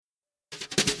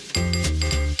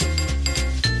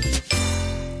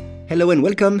Hello and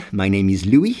welcome, my name is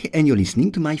Louis and you're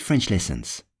listening to my French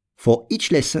lessons. For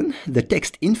each lesson, the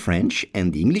text in French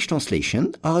and the English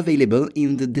translation are available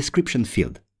in the description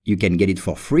field. You can get it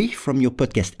for free from your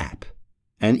podcast app.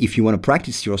 And if you want to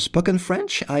practice your spoken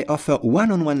French, I offer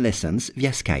one-on-one lessons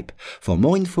via Skype. For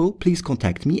more info, please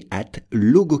contact me at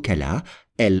logokala,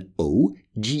 Logokala,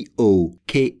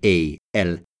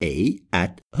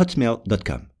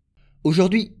 @hotmail.com.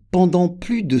 Aujourd'hui, pendant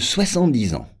plus de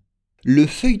 70 ans, le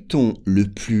feuilleton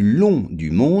le plus long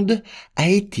du monde a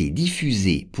été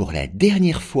diffusé pour la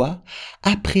dernière fois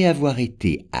après avoir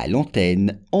été à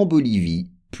l'antenne en Bolivie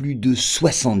plus de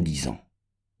 70 ans.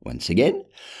 Once again,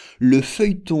 le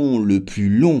feuilleton le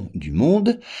plus long du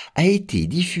monde a été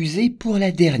diffusé pour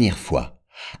la dernière fois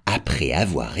après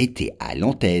avoir été à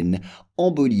l'antenne en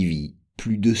Bolivie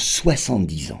plus de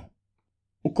 70 ans.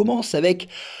 On commence avec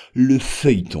le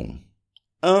feuilleton.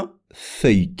 Un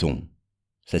feuilleton.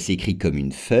 Ça s'écrit comme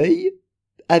une feuille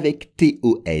avec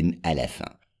T-O-N à la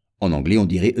fin. En anglais, on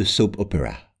dirait a soap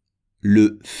opera.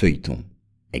 Le feuilleton.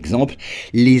 Exemple,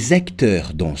 les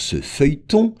acteurs dans ce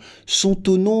feuilleton sont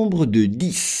au nombre de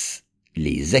 10.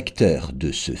 Les acteurs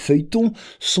de ce feuilleton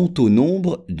sont au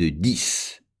nombre de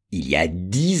 10. Il y a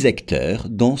 10 acteurs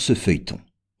dans ce feuilleton.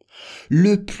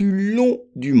 Le plus long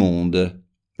du monde.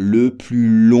 Le plus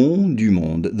long du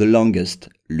monde. The longest.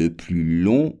 Le plus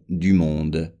long du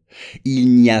monde.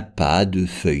 Il n'y a pas de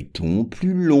feuilleton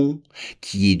plus long,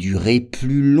 qui ait duré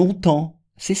plus longtemps.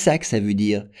 C'est ça que ça veut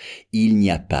dire. Il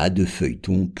n'y a pas de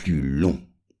feuilleton plus long.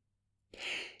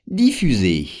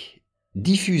 Diffuser.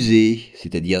 Diffuser,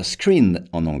 c'est-à-dire screen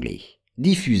en anglais.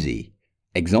 Diffuser.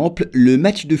 Exemple, le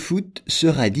match de foot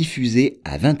sera diffusé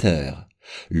à 20h.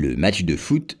 Le match de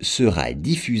foot sera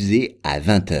diffusé à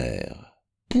 20h.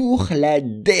 Pour la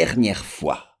dernière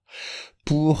fois.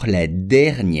 Pour la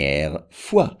dernière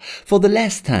fois. For the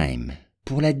last time.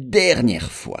 Pour la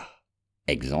dernière fois.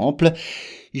 Exemple,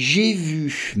 j'ai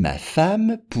vu ma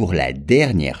femme pour la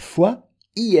dernière fois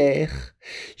hier.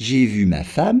 J'ai vu ma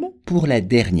femme pour la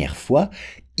dernière fois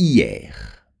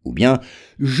hier. Ou bien,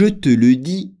 je te le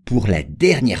dis pour la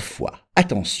dernière fois.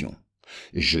 Attention.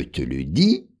 Je te le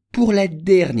dis pour la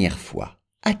dernière fois.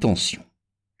 Attention.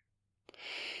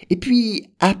 Et puis,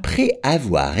 après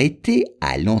avoir été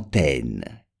à l'antenne.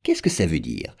 Qu'est-ce que ça veut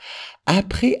dire?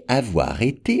 Après avoir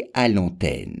été à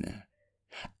l'antenne.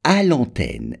 À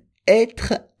l'antenne.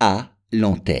 Être à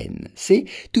l'antenne. C'est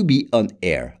to be on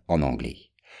air en anglais.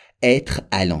 Être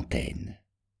à l'antenne.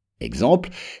 Exemple,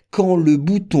 quand le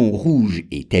bouton rouge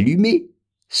est allumé,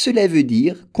 cela veut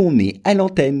dire qu'on est à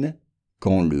l'antenne.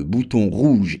 Quand le bouton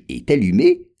rouge est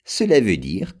allumé, cela veut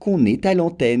dire qu'on est à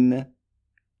l'antenne.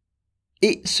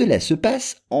 Et cela se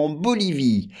passe en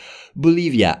Bolivie.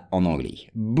 Bolivia en anglais.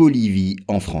 Bolivie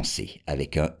en français,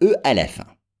 avec un E à la fin.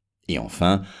 Et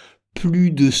enfin,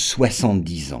 plus de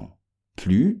 70 ans.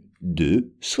 Plus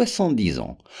de 70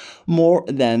 ans. More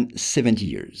than 70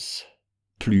 years.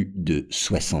 Plus de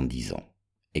 70 ans.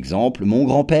 Exemple, mon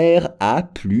grand-père a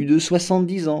plus de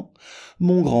 70 ans.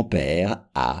 Mon grand-père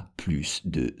a plus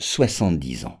de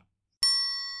 70 ans.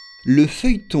 Le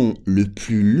feuilleton le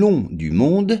plus long du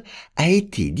monde a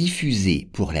été diffusé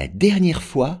pour la dernière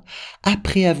fois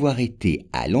après avoir été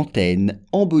à l'antenne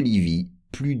en Bolivie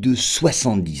plus de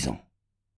 70 ans.